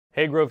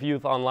Hey Grove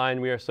Youth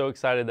Online, we are so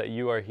excited that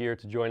you are here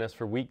to join us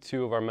for week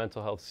 2 of our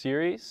mental health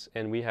series,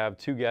 and we have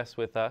 2 guests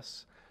with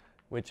us,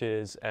 which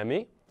is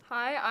Emmy.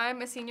 Hi,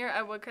 I'm a senior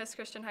at Woodcrest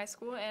Christian High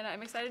School, and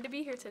I'm excited to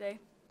be here today.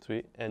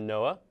 Sweet. And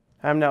Noah.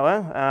 I'm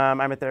Noah.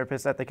 I'm a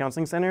therapist at the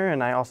counseling center,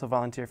 and I also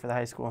volunteer for the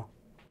high school.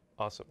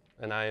 Awesome.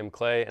 And I am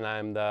Clay, and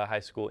I'm the high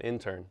school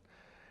intern.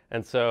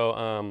 And so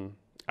I'm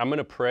going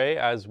to pray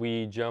as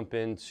we jump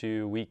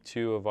into week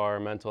 2 of our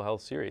mental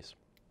health series.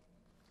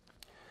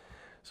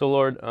 So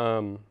Lord,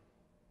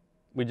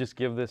 we just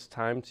give this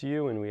time to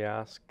you, and we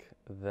ask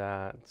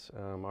that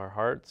our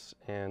hearts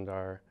and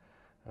our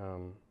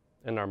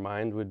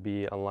mind would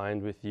be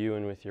aligned with you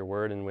and with your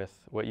word and with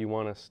what you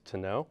want us to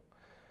know.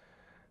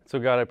 So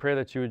God, I pray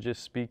that you would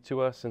just speak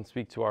to us and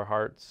speak to our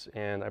hearts,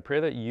 and I pray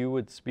that you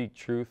would speak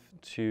truth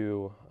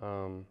to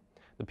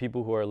the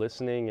people who are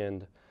listening,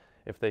 and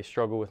if they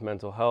struggle with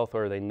mental health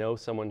or they know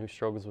someone who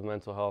struggles with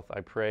mental health,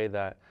 I pray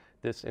that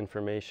this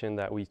information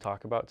that we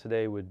talk about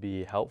today would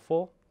be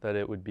helpful, that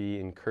it would be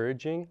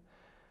encouraging,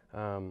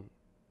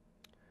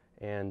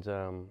 and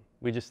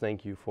we just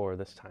thank you for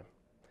this time.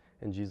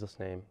 In Jesus'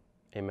 name,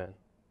 amen.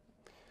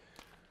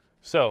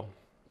 So,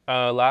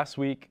 last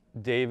week,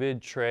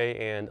 David, Trey,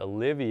 and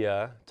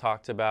Olivia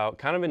talked about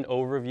kind of an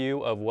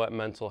overview of what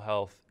mental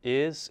health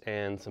is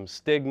and some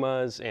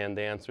stigmas, and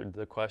they answered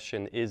the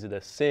question, is it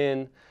a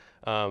sin?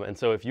 And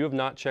so if you have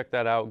not checked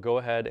that out, go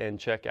ahead and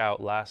check out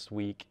last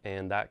week,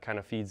 and that kind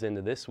of feeds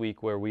into this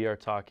week where we are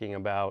talking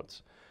about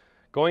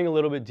going a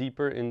little bit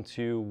deeper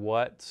into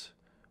what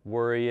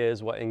worry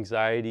is, what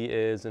anxiety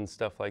is, and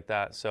stuff like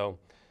that. So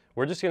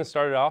we're just going to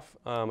start it off.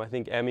 I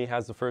think Emmy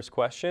has the first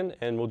question,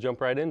 and we'll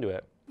jump right into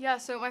it. Yeah,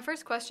 so my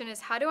first question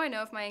is, how do I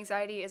know if my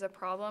anxiety is a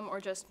problem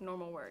or just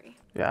normal worry?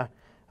 Yeah.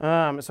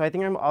 So I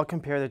think I'll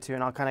compare the two,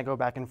 and I'll kind of go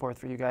back and forth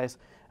for you guys,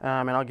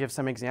 and I'll give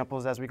some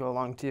examples as we go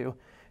along too.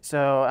 So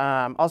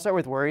I'll start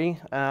with worry.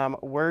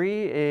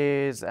 Worry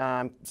is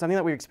something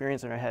that we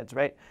experience in our heads,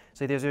 right?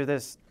 So these are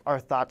our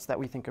thoughts that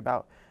we think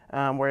about.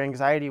 Where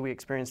anxiety, we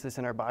experience this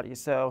in our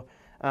bodies. So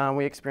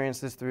we experience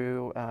this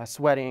through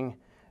sweating,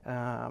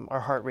 our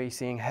heart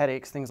racing,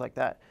 headaches, things like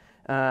that.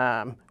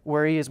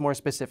 Worry is more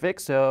specific.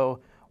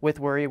 So with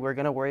worry, we're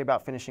going to worry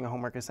about finishing a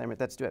homework assignment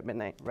that's due at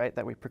midnight, right,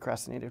 that we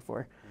procrastinated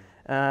for.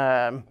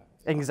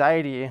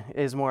 Anxiety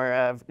is more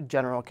of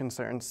general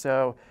concern.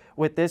 So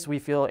with this, we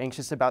feel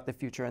anxious about the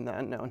future and the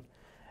unknown.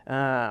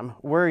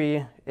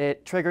 Worry,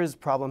 it triggers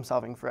problem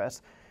solving for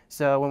us.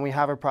 So when we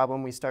have a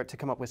problem, we start to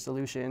come up with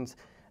solutions.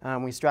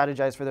 We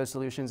strategize for those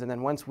solutions, and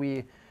then once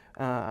we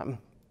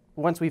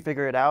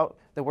figure it out,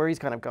 the worry's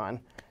kind of gone.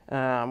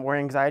 Where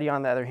anxiety,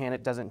 on the other hand,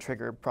 it doesn't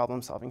trigger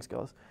problem solving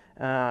skills.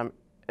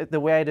 The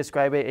way I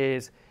describe it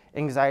is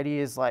anxiety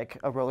is like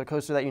a roller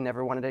coaster that you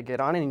never wanted to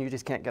get on, and you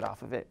just can't get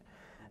off of it.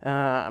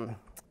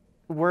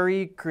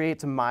 Worry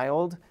creates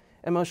mild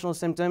emotional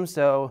symptoms.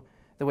 So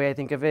the way I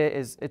think of it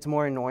is it's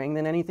more annoying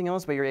than anything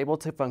else, but you're able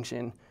to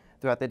function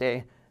throughout the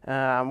day.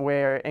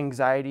 Where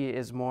anxiety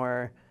is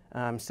more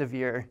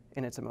severe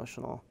in its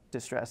emotional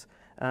distress.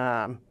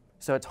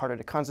 So it's harder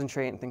to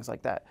concentrate and things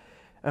like that.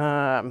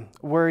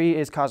 Worry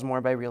is caused more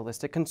by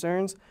realistic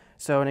concerns.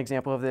 So an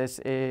example of this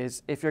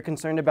is if you're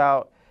concerned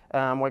about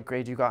what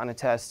grade you got on a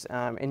test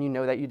and you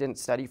know that you didn't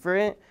study for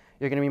it,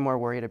 you're going to be more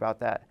worried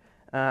about that.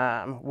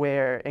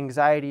 Where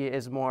anxiety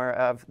is more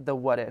of the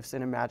what ifs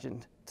and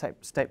imagined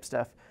type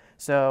stuff.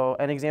 So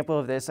an example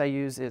of this I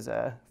use is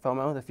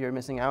FOMO, the fear of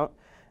missing out.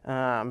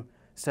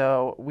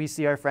 So we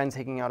see our friends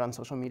hanging out on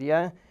social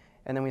media,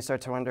 and then we start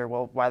to wonder,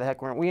 well, why the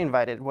heck weren't we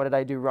invited? What did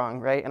I do wrong,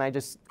 right? And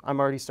I'm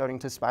already starting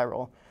to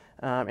spiral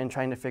and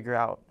trying to figure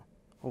out,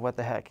 well, what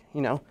the heck,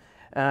 you know?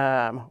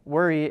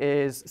 Worry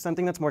is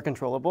something that's more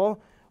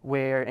controllable,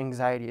 where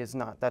anxiety is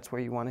not. That's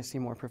where you want to see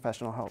more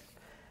professional help.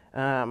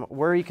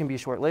 Worry can be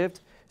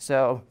short-lived.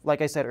 So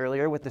like I said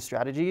earlier with the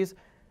strategies,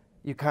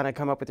 you kind of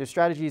come up with your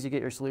strategies, you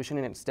get your solution,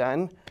 and it's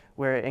done,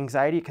 where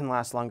anxiety can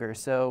last longer.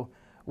 So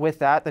with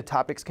that, the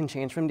topics can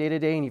change from day to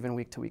day and even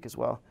week to week as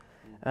well.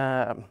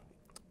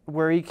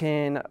 Worry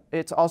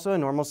it's also a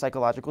normal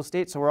psychological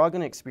state, so we're all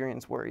going to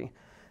experience worry.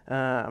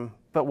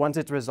 But once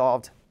it's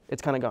resolved,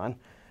 it's kind of gone.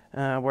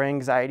 Where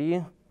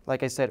anxiety,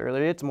 like I said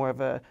earlier, it's more of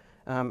an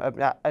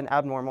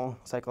abnormal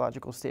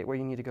psychological state where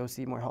you need to go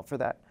see more help for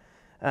that.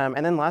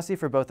 And then lastly,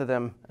 for both of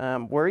them,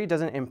 worry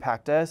doesn't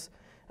impact us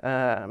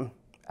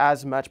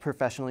as much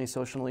professionally,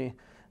 socially,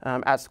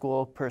 at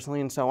school,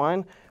 personally, and so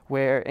on,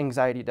 where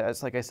anxiety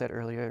does, like I said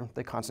earlier,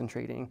 the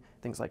concentrating,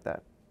 things like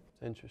that.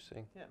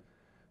 Interesting. Yeah.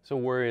 So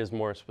worry is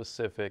more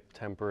specific,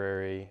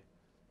 temporary,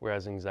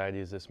 whereas anxiety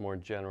is this more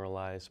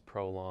generalized,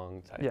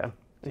 prolonged type. Yeah, deal.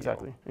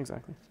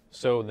 exactly.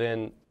 So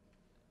then,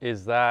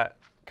 is that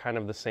kind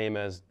of the same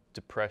as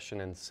depression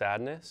and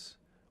sadness,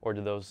 or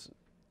do those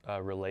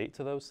relate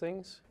to those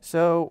things?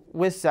 So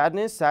with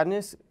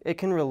sadness, it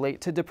can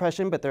relate to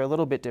depression, but they're a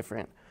little bit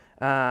different.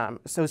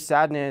 So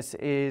sadness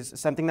is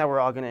something that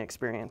we're all going to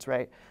experience,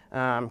 right?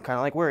 Kind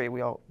of like worry,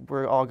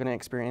 we're all going to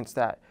experience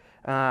that.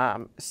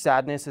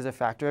 Sadness is a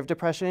factor of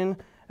depression.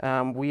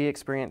 We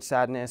experience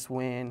sadness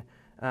when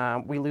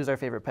we lose our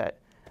favorite pet.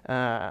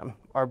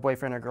 our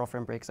boyfriend or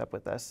girlfriend breaks up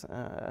with us,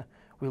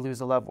 we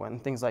lose a loved one,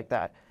 things like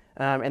that.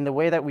 And the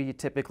way that we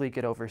typically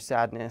get over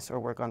sadness or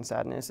work on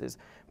sadness is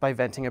by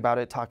venting about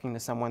it, talking to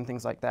someone,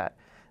 things like that.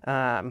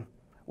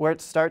 Where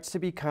it starts to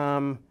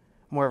become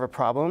more of a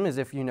problem is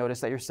if you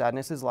notice that your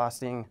sadness is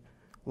lasting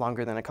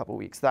longer than a couple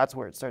weeks. That's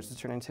where it starts to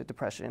turn into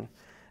depression.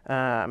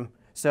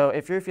 So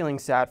if you're feeling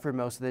sad for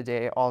most of the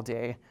day, all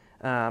day,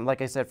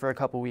 like I said, for a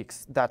couple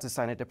weeks, that's a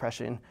sign of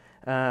depression.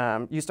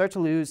 You start to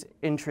lose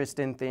interest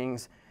in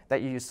things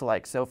that you used to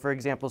like. So for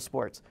example,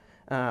 sports.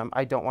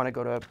 I don't want to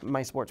go to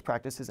my sports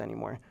practices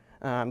anymore.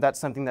 That's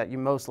something that you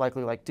most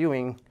likely like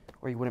doing,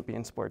 or you wouldn't be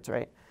in sports,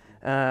 right?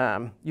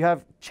 You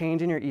have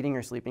change in your eating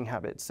or sleeping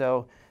habits.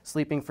 So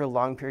sleeping for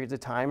long periods of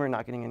time or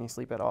not getting any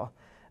sleep at all.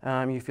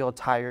 You feel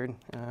tired,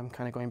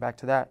 kind of going back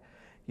to that.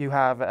 You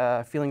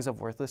have feelings of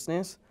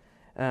worthlessness.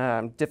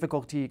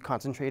 Difficulty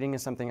concentrating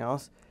is something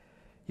else.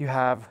 You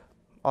have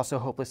also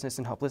hopelessness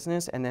and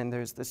helplessness, and then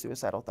there's the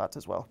suicidal thoughts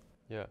as well.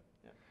 Yeah.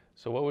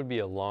 So what would be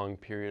a long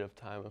period of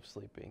time of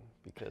sleeping?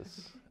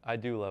 Because I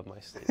do love my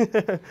sleep.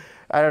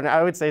 I don't know.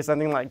 I would say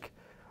something like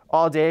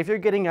all day. If you're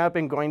getting up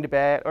and going to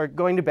bed, or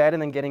going to bed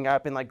and then getting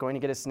up and like going to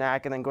get a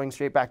snack and then going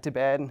straight back to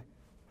bed,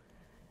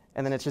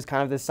 and then it's just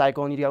kind of this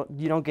cycle and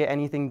you don't get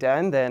anything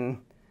done, then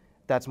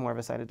that's more of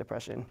a sign of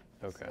depression.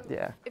 Okay.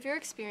 Yeah. If you're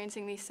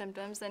experiencing these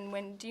symptoms, then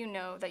when do you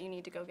know that you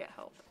need to go get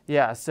help?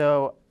 Yeah.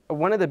 So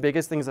one of the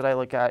biggest things that I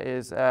look at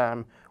is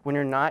when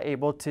you're not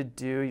able to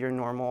do your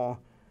normal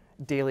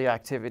daily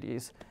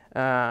activities.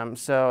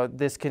 So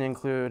this can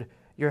include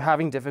you're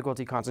having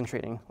difficulty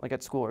concentrating, like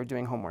at school or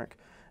doing homework.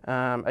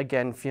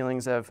 Again,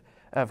 feelings of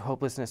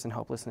hopelessness and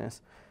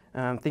helplessness.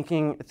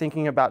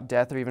 Thinking about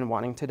death or even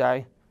wanting to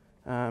die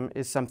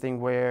is something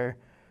where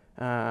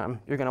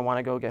you're going to want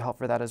to go get help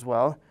for that as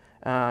well.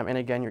 And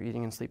again, your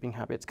eating and sleeping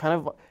habits, kind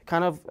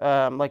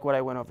of like what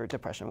I went over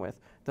depression with.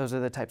 Those are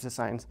the types of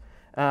signs.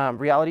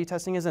 Reality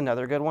testing is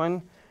another good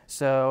one.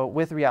 So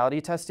with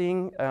reality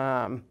testing,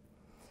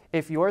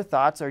 if your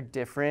thoughts are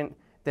different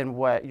than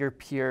what your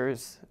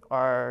peers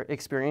are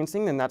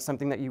experiencing, then that's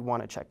something that you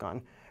want to check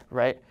on,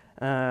 right?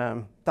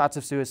 Thoughts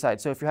of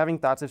suicide. So if you're having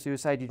thoughts of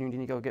suicide, you need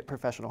to go get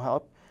professional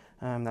help.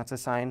 That's a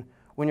sign.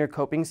 When your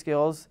coping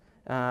skills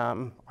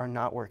are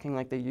not working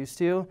like they used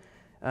to,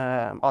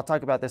 I'll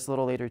talk about this a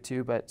little later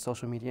too, but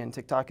social media and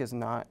TikTok is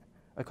not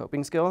a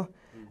coping skill.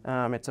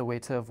 It's a way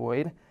to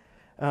avoid.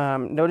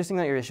 Noticing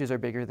that your issues are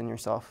bigger than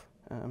yourself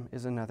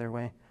is another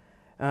way.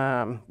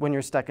 When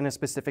you're stuck in a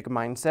specific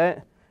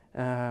mindset,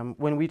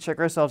 when we trick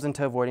ourselves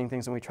into avoiding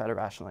things and we try to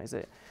rationalize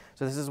it.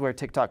 So this is where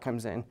TikTok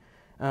comes in.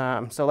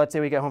 So let's say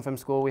we get home from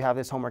school, we have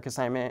this homework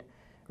assignment,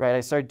 right?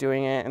 I start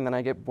doing it and then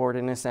I get bored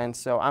in a sense.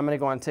 So I'm gonna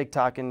go on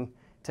TikTok, and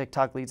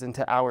TikTok leads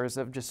into hours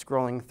of just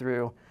scrolling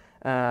through.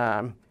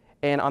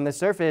 And on the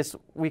surface,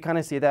 we kind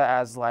of see that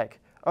as like,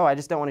 oh, I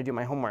just don't want to do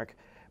my homework.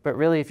 But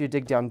really, if you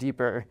dig down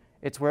deeper,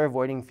 it's we're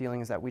avoiding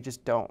feelings that we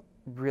just don't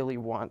really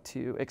want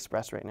to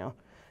express right now.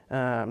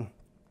 And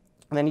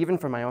then even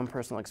from my own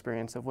personal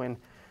experience of when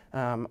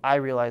I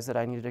realized that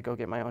I needed to go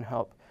get my own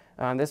help.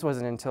 This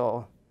wasn't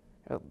until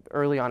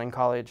early on in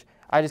college.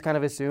 I just kind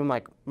of assumed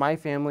like my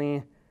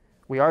family,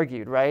 we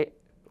argued, right?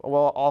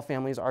 Well, all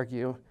families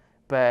argue,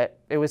 but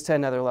it was to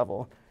another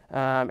level.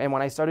 And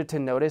when I started to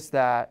notice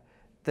that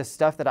the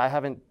stuff that I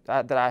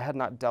had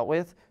not dealt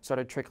with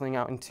started trickling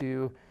out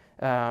into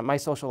my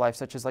social life,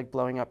 such as like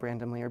blowing up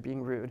randomly or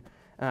being rude.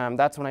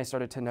 That's when I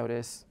started to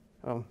notice,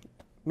 oh,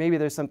 maybe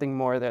there's something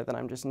more there that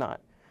I'm just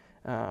not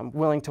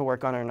willing to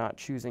work on or not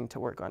choosing to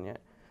work on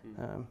yet.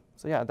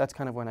 So yeah, that's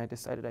kind of when I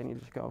decided I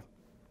needed to go.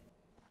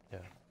 Yeah.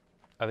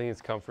 I think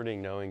it's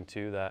comforting knowing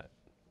too that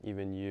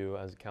even you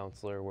as a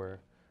counselor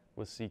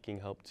was seeking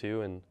help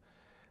too. And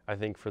I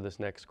think for this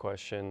next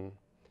question,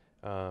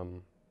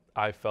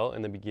 I felt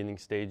in the beginning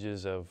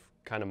stages of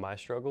kind of my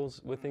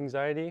struggles with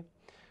anxiety,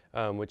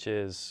 which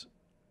is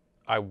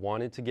I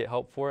wanted to get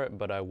help for it,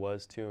 but I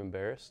was too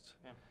embarrassed,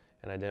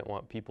 and I didn't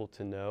want people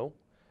to know,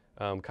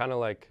 kind of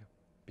like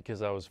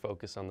because I was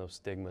focused on those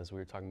stigmas we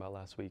were talking about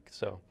last week.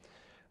 So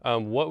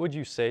what would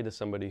you say to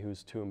somebody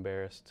who's too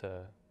embarrassed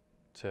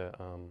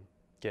to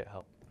get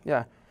help?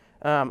 Yeah,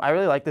 I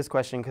really like this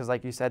question because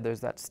like you said, there's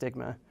that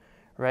stigma,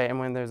 right? And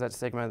when there's that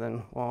stigma,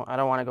 then, well, I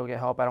don't want to go get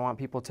help. I don't want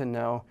people to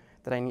know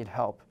that I need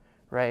help,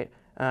 right?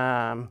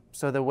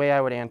 So the way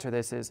I would answer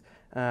this is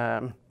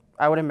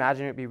I would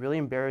imagine it would be really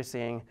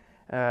embarrassing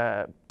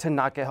to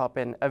not get help,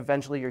 and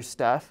eventually your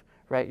stuff,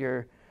 right,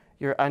 your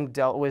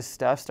undealt with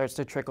stuff starts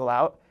to trickle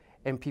out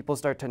and people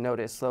start to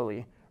notice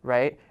slowly,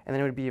 right? And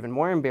then it would be even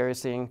more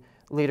embarrassing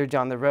later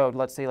down the road.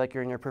 Let's say like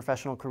you're in your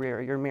professional career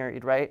or you're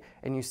married, right?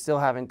 And you still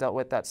haven't dealt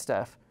with that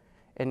stuff.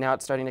 And now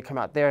it's starting to come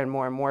out there and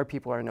more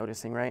people are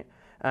noticing, right?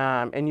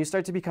 And you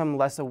start to become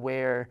less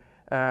aware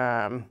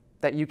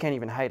that you can't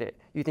even hide it.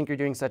 You think you're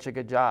doing such a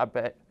good job,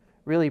 but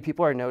really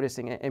people are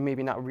noticing it and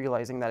maybe not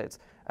realizing that it's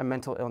a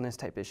mental illness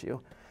type issue.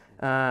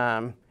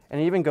 And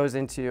it even goes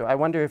into, I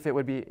wonder if it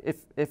would be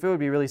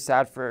really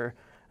sad for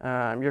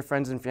your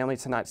friends and family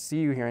to not see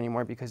you here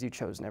anymore because you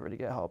chose never to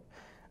get help.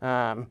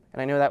 And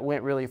I know that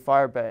went really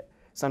far, but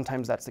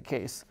sometimes that's the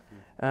case.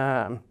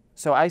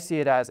 So I see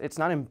it as it's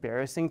not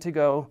embarrassing to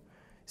go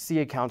see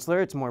a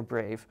counselor, it's more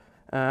brave.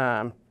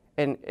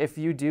 And if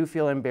you do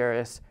feel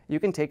embarrassed, you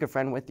can take a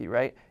friend with you,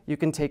 right? You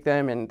can take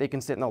them and they can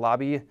sit in the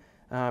lobby,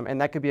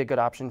 and that could be a good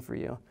option for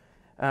you.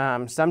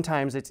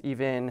 Sometimes it's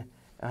even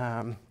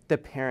the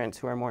parents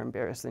who are more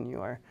embarrassed than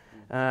you are.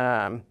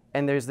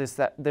 And there's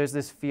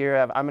this fear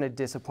of, I'm going to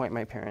disappoint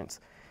my parents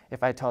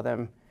if I tell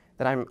them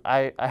that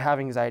I have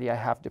anxiety, I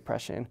have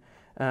depression.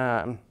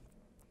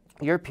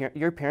 Your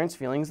parents'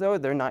 feelings, though,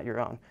 they're not your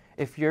own.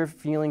 If you're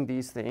feeling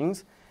these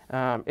things,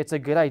 it's a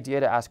good idea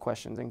to ask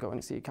questions and go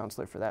and see a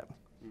counselor for that.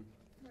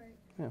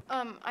 Yeah.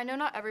 I know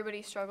not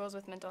everybody struggles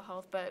with mental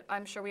health, but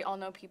I'm sure we all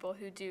know people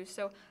who do.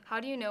 So how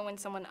do you know when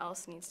someone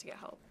else needs to get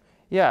help?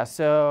 Yeah,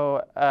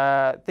 so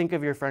think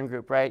of your friend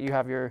group, right? You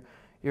have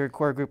your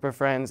core group of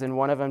friends, and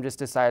one of them just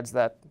decides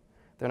that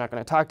they're not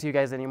going to talk to you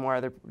guys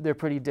anymore. They're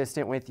pretty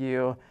distant with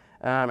you,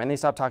 and they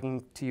stop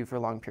talking to you for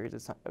long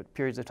periods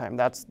of time.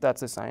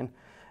 That's a sign.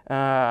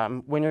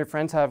 When your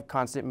friends have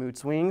constant mood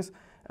swings,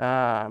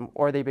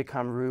 or they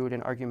become rude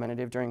and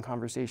argumentative during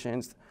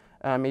conversations,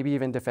 maybe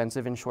even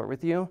defensive and short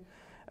with you.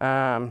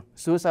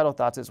 Suicidal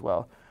thoughts as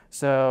well.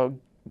 So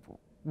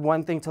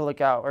one thing to look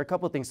out, or a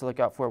couple of things to look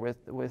out for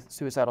with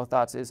suicidal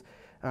thoughts is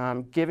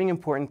giving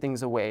important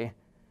things away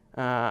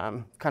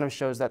kind of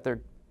shows that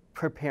they're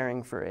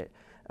preparing for it.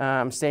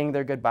 Saying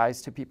their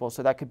goodbyes to people,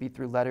 so that could be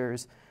through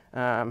letters.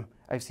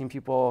 I've seen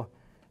people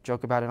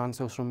joke about it on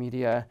social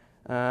media,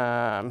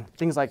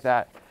 things like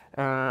that.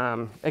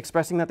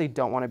 Expressing that they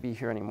don't want to be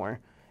here anymore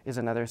is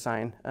another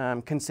sign.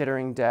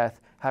 Considering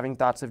death, having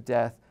thoughts of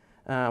death,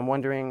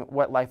 wondering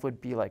what life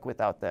would be like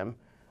without them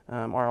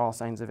are all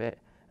signs of it.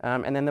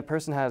 And then the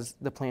person has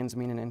the plans,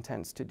 mean, and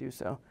intents to do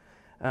so.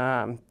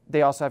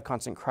 They also have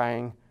constant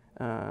crying,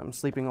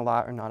 sleeping a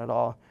lot or not at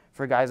all.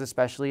 For guys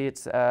especially,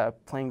 it's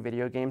playing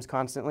video games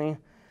constantly.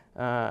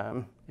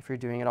 If you're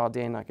doing it all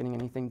day and not getting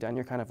anything done,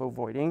 you're kind of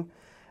avoiding.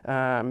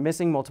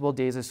 Missing multiple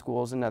days of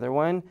school is another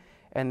one.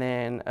 And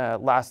then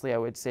lastly, I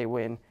would say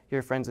when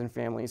your friends and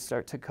families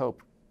start to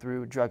cope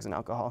through drugs and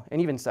alcohol,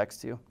 and even sex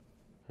too.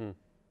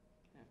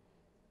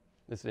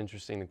 It's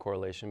interesting, the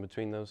correlation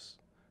between those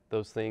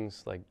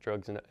things, like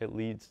drugs, and it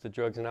leads to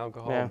drugs and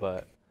alcohol, Yeah.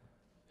 but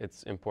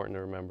it's important to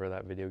remember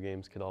that video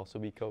games could also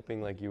be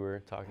coping, like you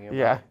were talking about.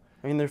 Yeah,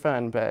 I mean, they're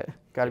fun, but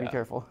gotta be Yeah.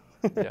 careful.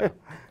 Yeah.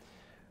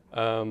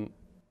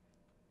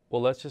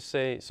 Well, let's just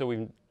say,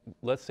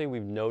 let's say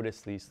we've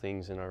noticed these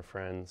things in our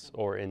friends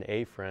or in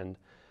a friend,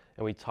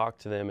 and we talk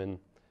to them and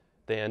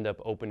they end up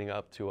opening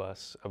up to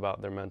us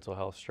about their mental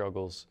health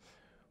struggles.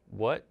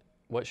 What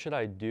should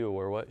I do,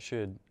 or what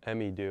should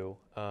Emmy do?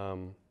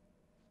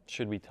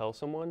 Should we tell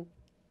someone?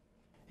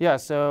 Yeah,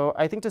 so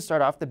I think to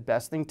start off, the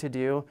best thing to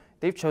do,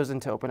 they've chosen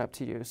to open up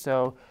to you.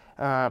 So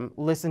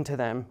listen to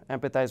them,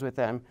 empathize with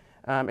them.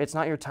 It's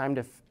not your time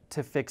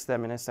to fix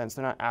them in a sense.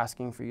 They're not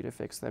asking for you to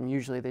fix them.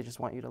 Usually they just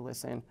want you to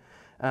listen.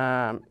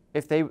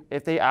 If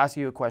they ask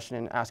you a question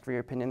and ask for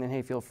your opinion, then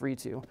hey, feel free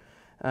to.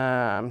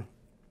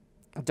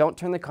 Don't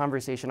turn the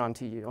conversation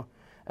onto you.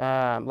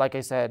 Like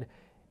I said,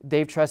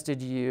 they've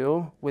trusted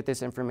you with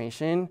this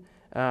information.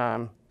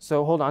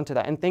 So hold on to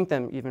that and thank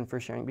them even for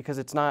sharing, because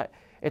it's not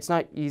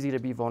easy to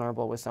be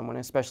vulnerable with someone,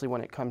 especially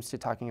when it comes to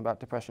talking about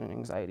depression and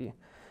anxiety.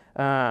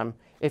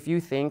 If you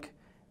think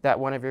that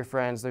one of your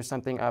friends, there's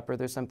something up or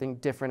there's something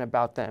different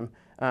about them,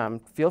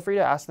 feel free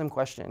to ask them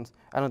questions.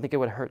 I don't think it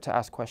would hurt to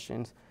ask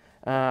questions.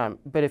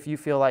 But if you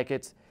feel like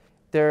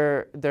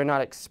they're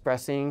not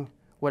expressing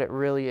what it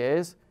really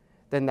is,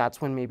 then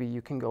that's when maybe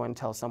you can go and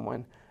tell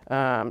someone.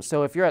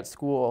 So if you're at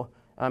school,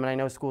 and I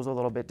know school's a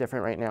little bit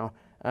different right now,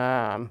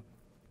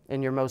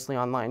 and you're mostly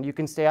online, you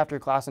can stay after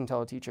class and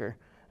tell a teacher.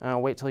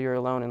 Wait till you're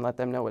alone and let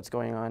them know what's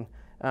going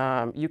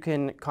on. You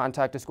can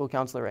contact a school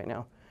counselor right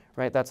now,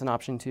 right? That's an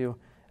option too.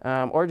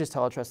 Or just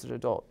tell a trusted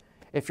adult.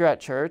 If you're at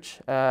church,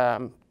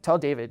 tell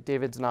David.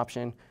 David's an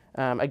option.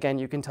 Again,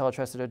 you can tell a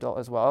trusted adult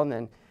as well. And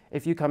then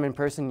if you come in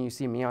person and you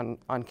see me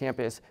on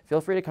campus,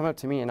 feel free to come up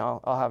to me and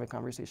I'll have a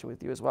conversation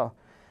with you as well.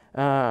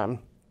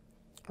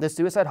 The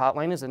suicide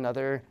hotline is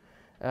another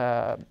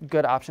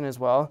good option as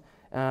well.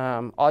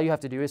 All you have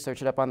to do is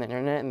search it up on the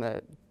internet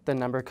and the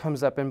number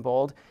comes up in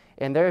bold,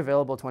 and they're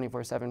available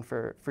 24/7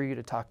 for you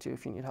to talk to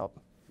if you need help.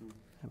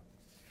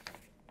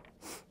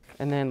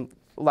 And then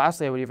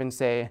lastly, I would even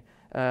say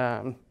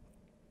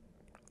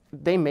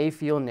they may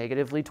feel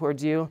negatively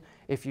towards you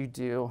if you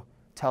do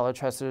tell a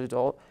trusted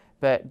adult,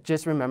 but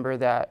just remember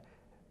that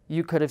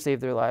you could have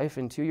saved their life,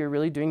 and two, you're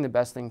really doing the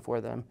best thing for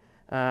them.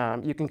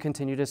 You can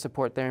continue to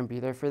support them and be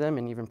there for them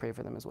and even pray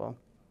for them as well.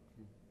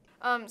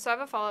 So I have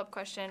a follow-up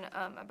question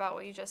about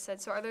what you just said.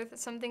 So are there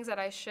some things that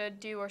I should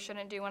do or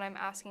shouldn't do when I'm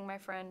asking my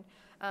friend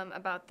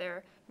about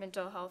their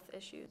mental health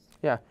issues?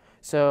 Yeah,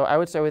 so I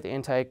would start with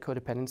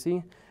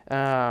anti-codependency.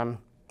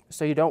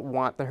 So you don't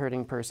want the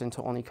hurting person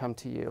to only come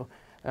to you.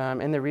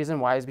 And the reason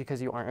why is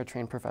because you aren't a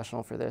trained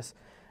professional for this.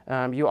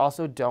 You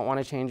also don't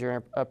want to change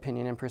your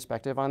opinion and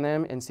perspective on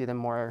them and see them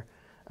more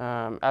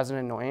as an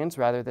annoyance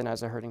rather than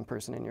as a hurting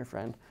person and your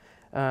friend.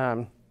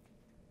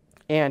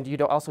 And you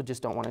also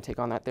just don't want to take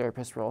on that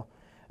therapist role.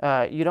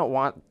 You don't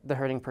want the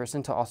hurting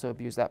person to also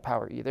abuse that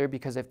power either,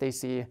 because if they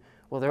see,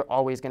 well, they're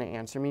always going to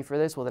answer me for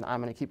this, well, then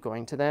I'm going to keep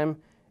going to them.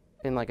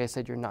 And like I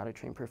said, you're not a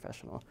trained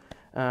professional.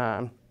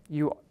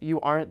 You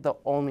aren't the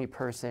only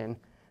person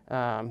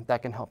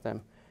that can help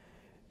them.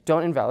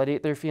 Don't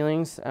invalidate their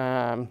feelings.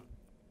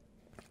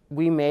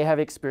 We may have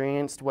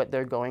experienced what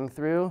they're going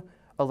through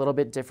a little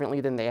bit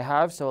differently than they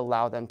have, so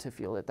allow them to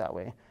feel it that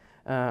way.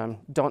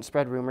 Don't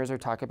spread rumors or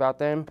talk about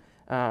them.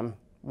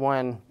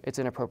 One, it's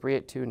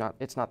inappropriate. Two,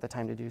 it's not the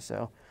time to do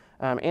so.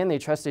 And they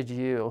trusted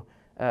you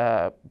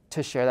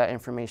to share that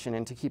information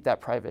and to keep that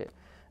private.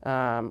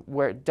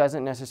 Where it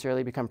doesn't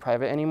necessarily become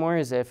private anymore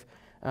is if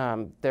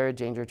they're a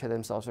danger to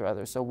themselves or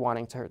others, so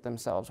wanting to hurt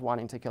themselves,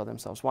 wanting to kill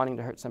themselves, wanting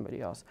to hurt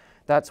somebody else.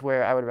 That's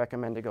where I would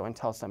recommend to go and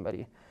tell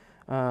somebody.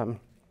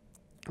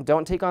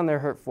 Don't take on their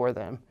hurt for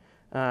them.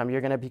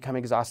 You're going to become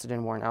exhausted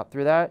and worn out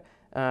through that,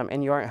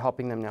 and you aren't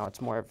helping them now.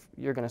 It's more of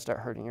you're going to start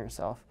hurting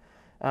yourself.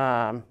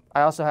 I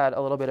also had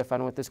a little bit of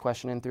fun with this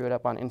question and threw it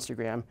up on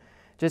Instagram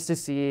just to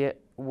see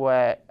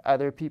what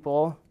other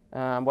people,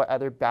 what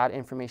other bad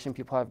information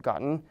people have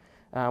gotten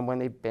when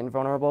they've been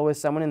vulnerable with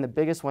someone. And the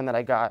biggest one that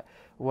I got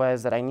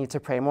was that I need to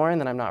pray more and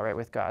that I'm not right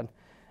with God.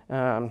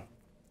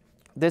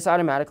 This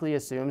automatically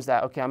assumes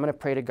that, okay, I'm going to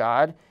pray to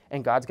God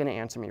and God's going to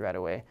answer me right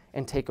away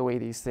and take away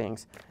these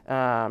things.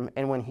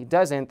 And when he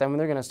doesn't, then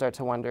they're going to start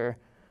to wonder,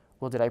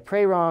 well, did I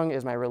pray wrong?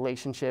 Is my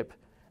relationship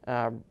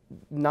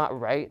not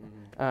right?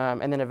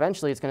 And then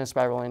eventually it's going to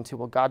spiral into,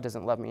 well, God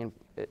doesn't love me. And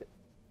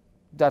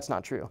that's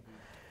not true.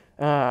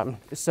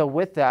 So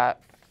with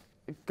that,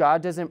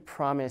 God doesn't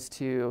promise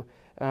to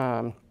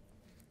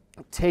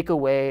take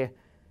away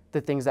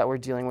the things that we're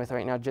dealing with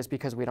right now just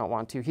because we don't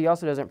want to. He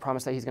also doesn't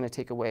promise that he's going to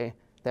take away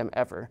them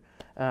ever.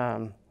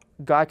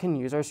 God can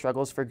use our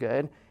struggles for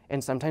good,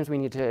 and sometimes we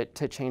need to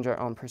change our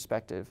own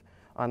perspective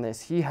on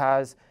this. He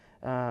has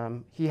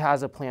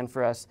a plan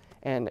for us,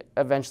 and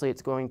eventually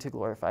it's going to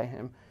glorify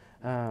him.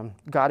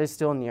 God is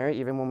still near,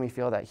 even when we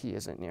feel that he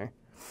isn't near.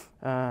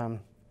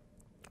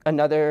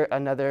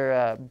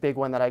 Another big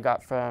one that I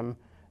got from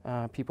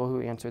people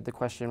who answered the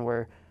question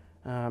were,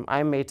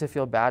 I'm made to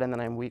feel bad and then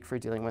I'm weak for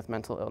dealing with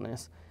mental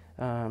illness.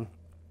 And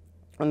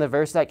the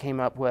verse that came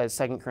up was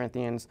 2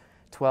 Corinthians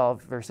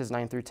 12, verses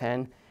 9 through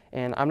 10.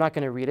 And I'm not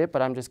going to read it,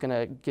 but I'm just going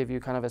to give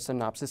you kind of a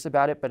synopsis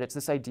about it. But it's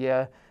this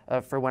idea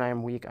of, for when I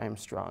am weak, I am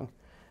strong.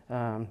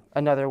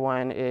 Another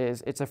one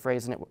is, it's a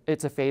phase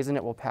and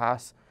it will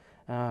pass.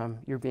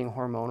 You're being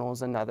hormonal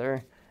is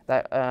another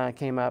that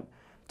came up.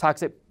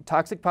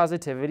 Toxic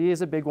positivity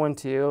is a big one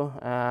too.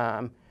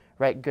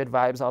 Right, good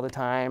vibes all the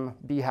time,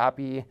 be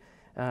happy.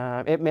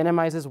 It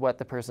minimizes what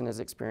the person is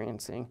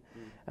experiencing.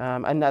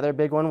 Another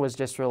big one was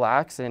just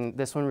relax, and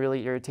this one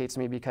really irritates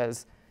me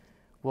because,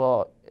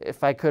 well,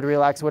 if I could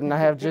relax, wouldn't I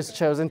have just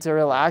chosen to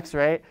relax,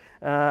 right?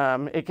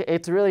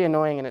 It's really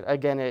annoying, and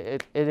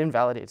it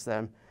invalidates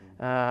them.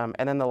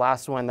 And then the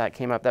last one that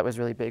came up that was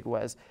really big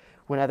was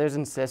when others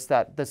insist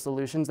that the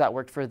solutions that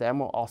worked for them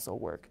will also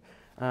work.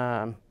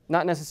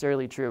 Not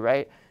necessarily true,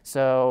 right?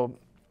 So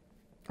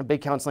a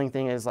big counseling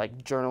thing is like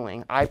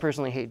journaling. I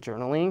personally hate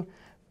journaling,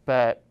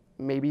 but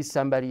maybe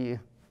somebody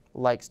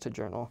likes to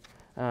journal.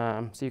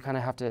 So you kind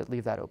of have to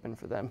leave that open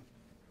for them.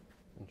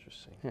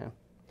 Interesting. Yeah.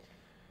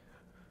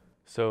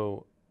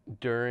 So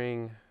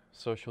during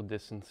social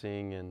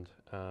distancing and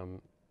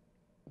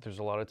there's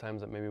a lot of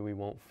times that maybe we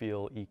won't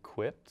feel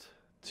equipped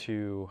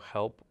to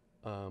help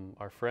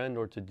our friend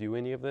or to do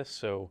any of this.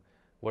 So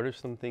what are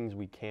some things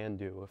we can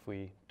do if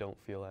we don't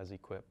feel as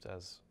equipped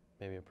as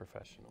maybe a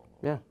professional?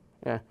 Yeah.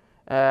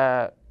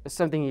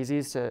 Something easy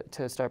is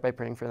to start by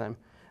praying for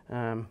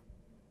them,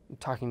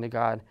 talking to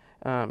God.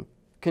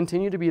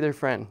 Continue to be their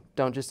friend.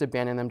 Don't just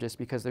abandon them just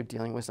because they're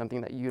dealing with something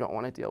that you don't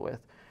want to deal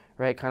with,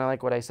 right? Kind of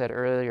like what I said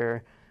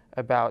earlier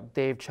about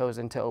they've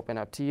chosen to open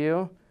up to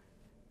you.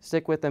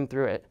 Stick with them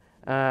through it.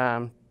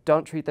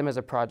 Don't treat them as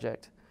a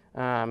project.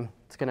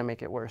 It's going to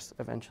make it worse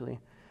eventually.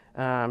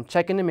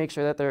 Check in to make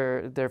sure that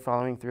they're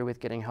following through with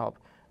getting help.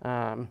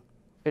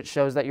 It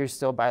shows that you're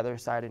still by their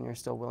side and you're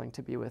still willing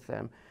to be with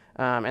them.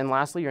 And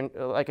lastly,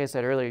 like I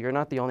said earlier, you're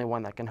not the only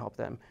one that can help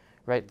them,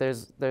 right?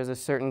 There's a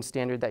certain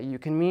standard that you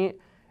can meet,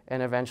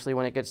 and eventually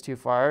when it gets too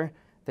far,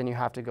 then you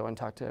have to go and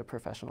talk to a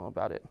professional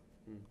about it.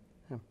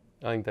 Yeah.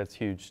 I think that's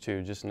huge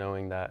too, just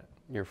knowing that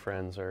your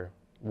friends are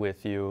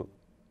with you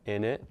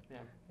in it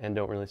and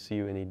don't really see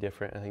you any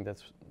different. I think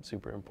that's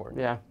super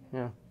important. Yeah.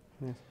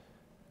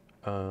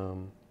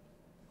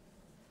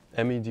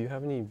 Emmy, do you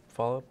have any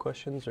follow-up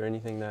questions or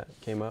anything that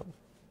came up?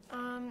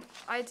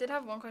 I did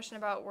have one question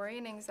about worry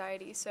and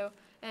anxiety,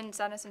 and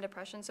sadness and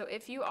depression. So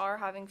if you are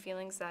having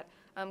feelings that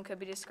could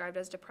be described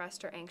as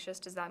depressed or anxious,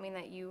 does that mean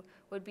that you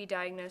would be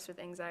diagnosed with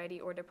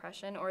anxiety or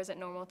depression, or is it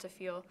normal to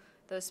feel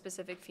those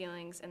specific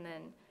feelings and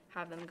then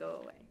have them go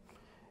away?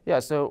 Yeah,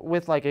 so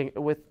with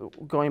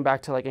going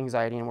back to like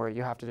anxiety and worry,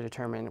 you have to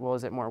determine, well,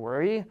 is it more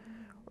worry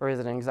or is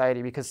it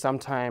anxiety? Because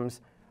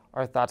sometimes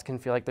our thoughts can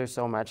feel like there's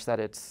so much that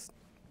it's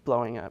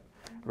blowing up,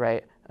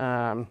 right?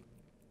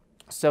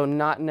 So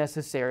not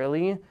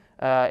necessarily.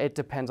 it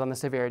depends on the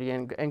severity.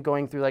 And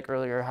going through, like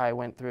earlier, how I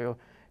went through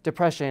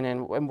depression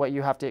and what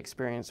you have to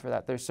experience for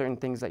that. There's certain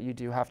things that you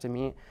do have to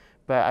meet,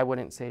 but I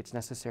wouldn't say it's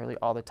necessarily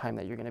all the time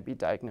that you're going to be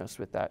diagnosed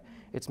with that.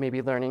 It's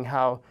maybe learning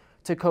how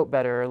to cope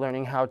better, or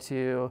learning how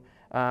to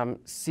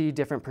see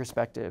different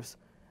perspectives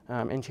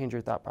and change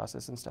your thought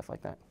process and stuff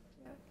like that.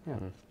 Yeah.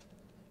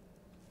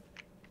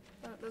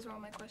 Yeah. Those are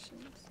all my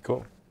questions.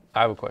 Cool.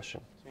 I have a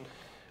question.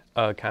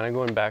 Kind of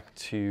going back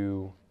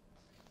to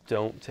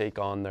don't take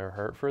on their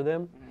hurt for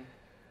them.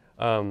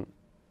 When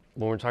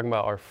we're talking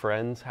about our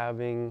friends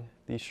having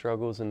these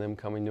struggles and them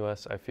coming to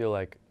us, I feel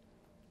like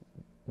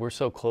we're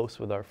so close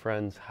with our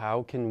friends.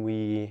 How can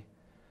we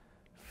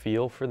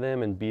feel for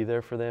them and be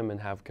there for them and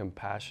have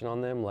compassion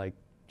on them like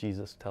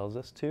Jesus tells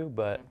us to,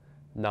 but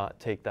not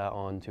take that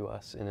on to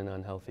us in an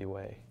unhealthy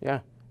way? Yeah.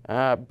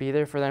 Be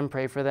there for them,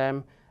 pray for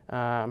them.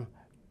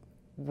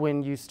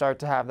 When you start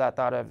to have that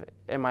thought of,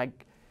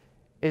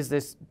 is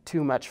this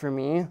too much for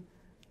me?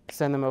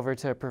 Send them over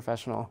to a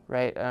professional,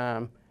 right?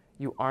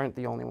 You aren't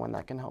the only one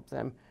that can help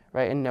them,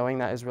 right? And knowing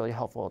that is really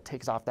helpful. It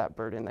takes off that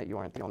burden that you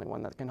aren't the only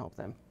one that can help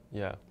them.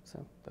 Yeah,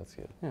 So that's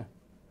good. yeah.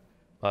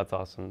 Well, that's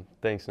awesome.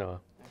 Thanks,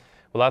 Noah.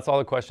 Well, that's all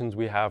the questions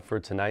we have for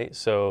tonight.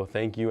 So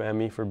thank you,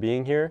 Emmy, for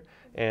being here.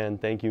 And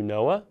thank you,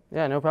 Noah.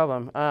 Yeah, no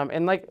problem.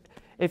 And like,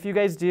 if you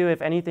guys do,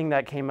 if anything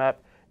that came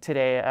up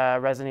today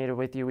resonated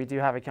with you, we do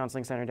have a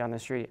counseling center down the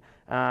street.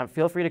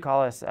 Feel free to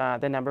call us.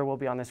 The number will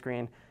be on the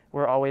screen.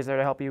 We're always there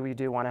to help you. We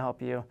do want to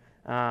help you.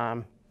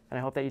 And I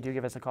hope that you do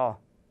give us a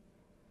call.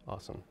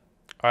 Awesome.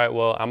 All right,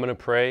 well, I'm going to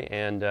pray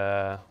and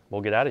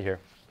we'll get out of here.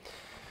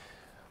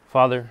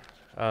 Father,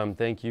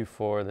 thank you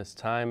for this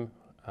time.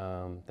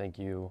 Thank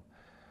you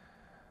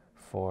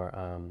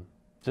for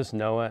just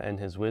Noah and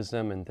his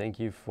wisdom, and thank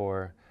you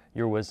for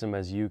your wisdom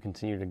as you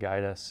continue to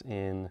guide us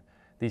in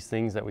these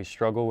things that we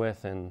struggle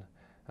with. And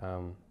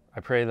I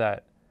pray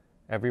that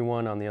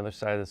everyone on the other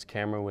side of this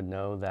camera would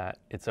know that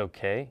it's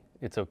okay.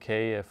 It's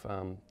okay if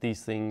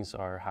these things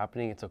are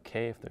happening. It's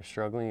okay if they're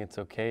struggling. It's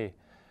okay.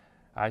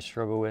 I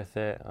struggle with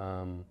it.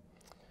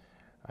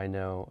 I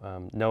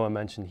know Noah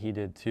mentioned he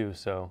did too.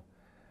 So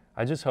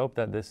I just hope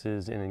that this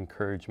is an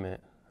encouragement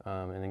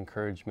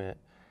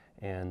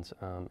and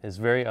is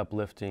very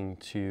uplifting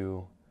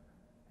to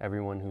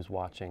everyone who's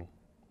watching.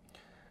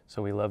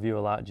 So we love you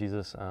a lot,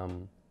 Jesus,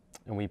 and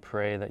we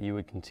pray that you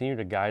would continue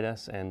to guide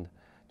us and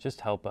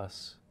just help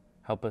us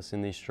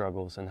in these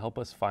struggles and help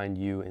us find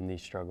you in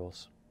these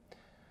struggles.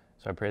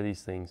 So I pray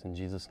these things in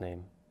Jesus'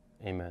 name,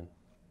 amen.